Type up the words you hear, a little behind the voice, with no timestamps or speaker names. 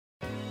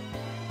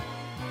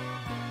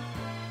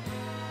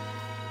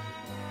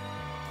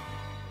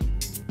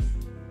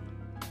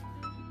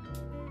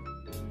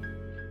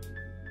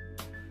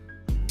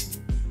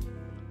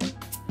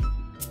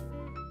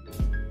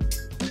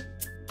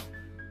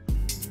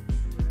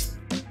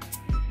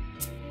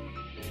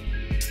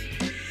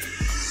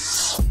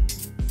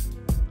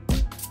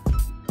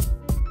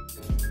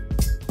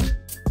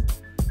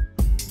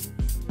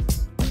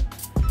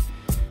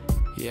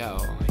Yo,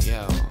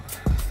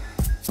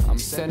 I'm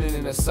standing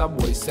in a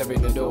subway,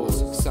 staring at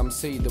doors. Some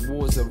say the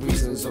wars are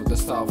reasons of the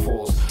Star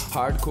Force.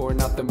 Hardcore,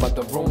 nothing but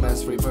the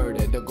romance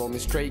reverted. The golden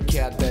stray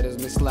cat that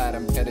is misled.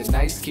 I'm at a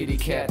nice kitty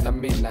cat and a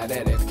midnight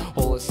addict.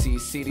 All I see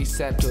is city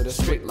set to the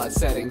street light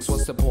settings.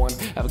 What's the point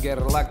of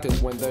getting elected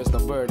when there's no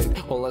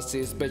verdict? All I see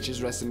is bitches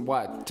dressed in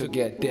white to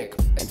get dick.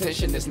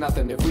 Intention is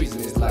nothing if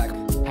reason is lack.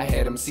 I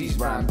had MCs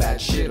rhyme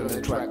bad shit on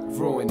the track,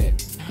 ruin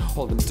it.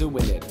 All them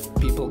doing it.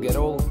 People get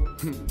old,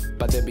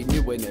 but they be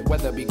new in it.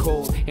 Weather be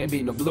cold and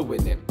be no blue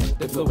in it.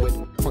 They blew it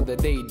on the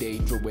day they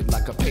drew it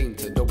like a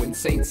painter. Though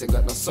insane, ain't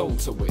got no soul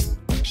to it.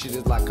 Shit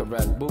is like a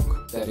red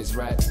book that is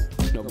red,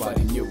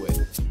 nobody knew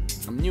it.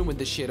 I'm new in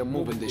this shit, I'm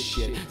moving this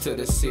shit to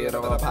the seat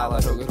of a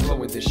pilot who is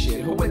blowing this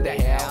shit. Who in the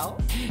hell?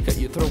 Cause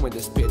you throwing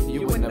this spit,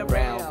 you in the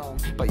realm.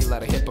 But you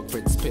let a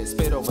hypocrite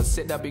spit over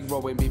sit that be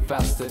growing, be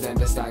faster than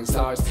the dying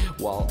stars.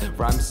 While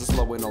rhymes are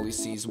slow and all you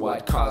see is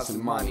white cars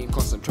and money.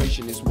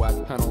 Concentration is what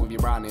and all be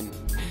running.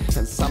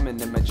 And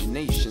summon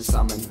imagination,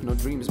 summon no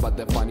dreams but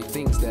the funny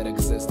things that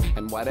exist.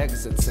 And what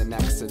exits and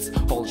exits.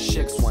 All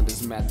chicks want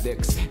is mad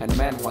dicks. And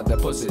men want the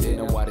pussy in.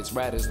 And what is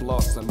red is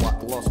lost. And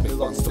what lost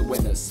belongs to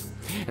winners.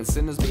 And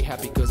sinners be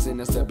happy cause in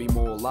us there be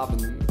more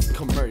loving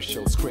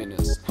commercial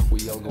screeners.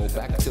 We all go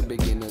back to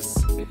beginners.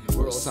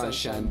 We're all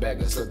sunshine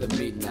beggars of the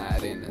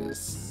midnight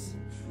inners.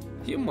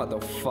 You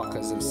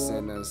motherfuckers and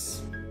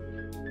sinners.